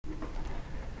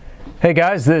Hey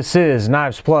guys, this is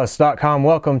knivesplus.com.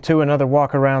 Welcome to another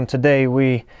walk around. Today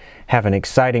we have an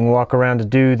exciting walk around to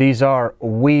do. These are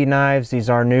WE knives. These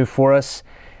are new for us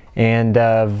and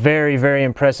very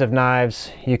impressive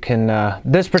knives. You can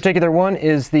this particular one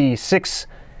is the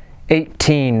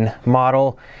 618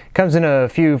 model. Comes in a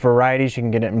few varieties. You can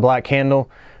get it in black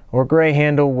handle or gray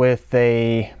handle with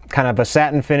a kind of a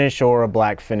satin finish or a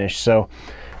black finish. So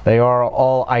they are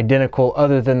all identical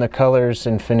other than the colors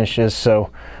and finishes. So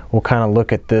we'll kind of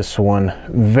look at this one.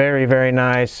 Very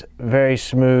nice, very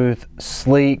smooth,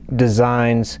 sleek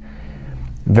designs.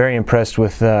 Very impressed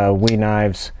with WE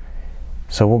knives.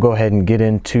 So we'll go ahead and get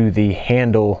into the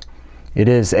handle. It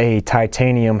is a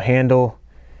titanium handle.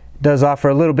 It does offer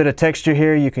a little bit of texture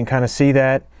here. You can kind of see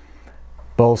that.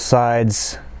 Both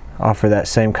sides offer that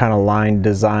same kind of line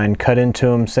design cut into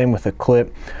them. Same with the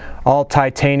clip. All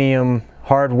titanium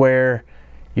hardware,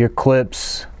 your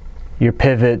clips, your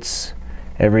pivots,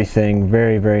 everything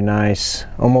very nice.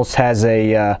 Almost has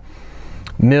a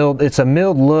milled, it's a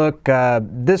milled look.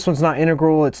 This one's not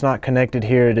integral, it's not connected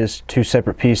here. It is two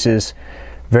separate pieces.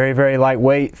 Very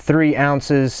lightweight, 3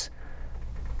 ounces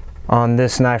on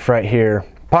this knife right here.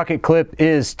 Pocket clip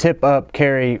is tip up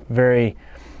carry, very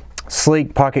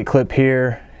sleek pocket clip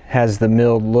here. Has the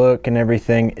milled look and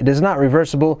everything. It is not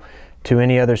reversible to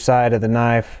any other side of the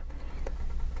knife.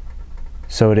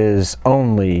 So it is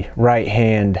only right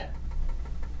hand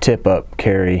tip up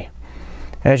carry.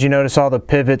 As you notice, all the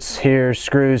pivots here,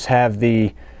 screws have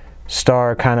the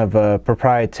star kind of a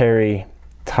proprietary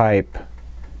type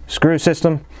screw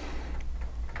system.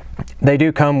 They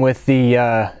do come with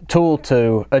the tool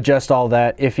to adjust all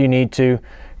that if you need to,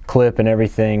 clip and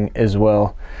everything as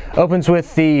well. Opens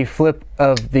with the flip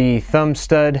of the thumb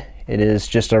stud. It is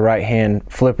just a right hand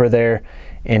flipper there,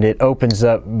 and it opens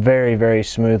up very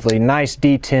smoothly. Nice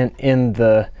detent in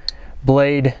the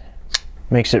blade,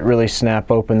 makes it really snap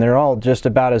open. They're all just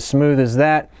about as smooth as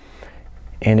that,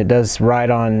 and it does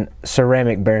ride on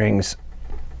ceramic bearings.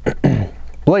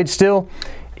 Blade steel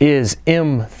is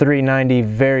M390,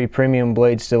 very premium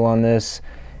blade steel on this,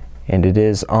 and it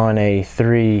is on a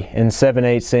 3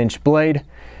 7/8 inch blade.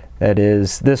 That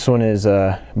is, this one is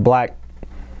a black,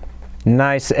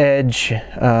 nice edge.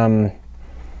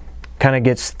 Kind of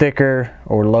gets thicker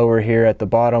or lower here at the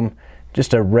bottom.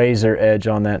 Just a razor edge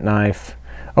on that knife.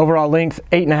 Overall length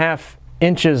 8.5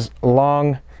 inches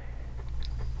long.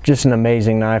 Just an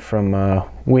amazing knife from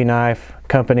WE Knife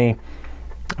Company.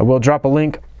 I will drop a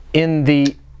link in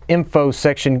the info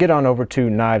section. Get on over to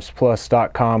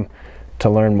knivesplus.com to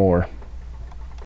learn more.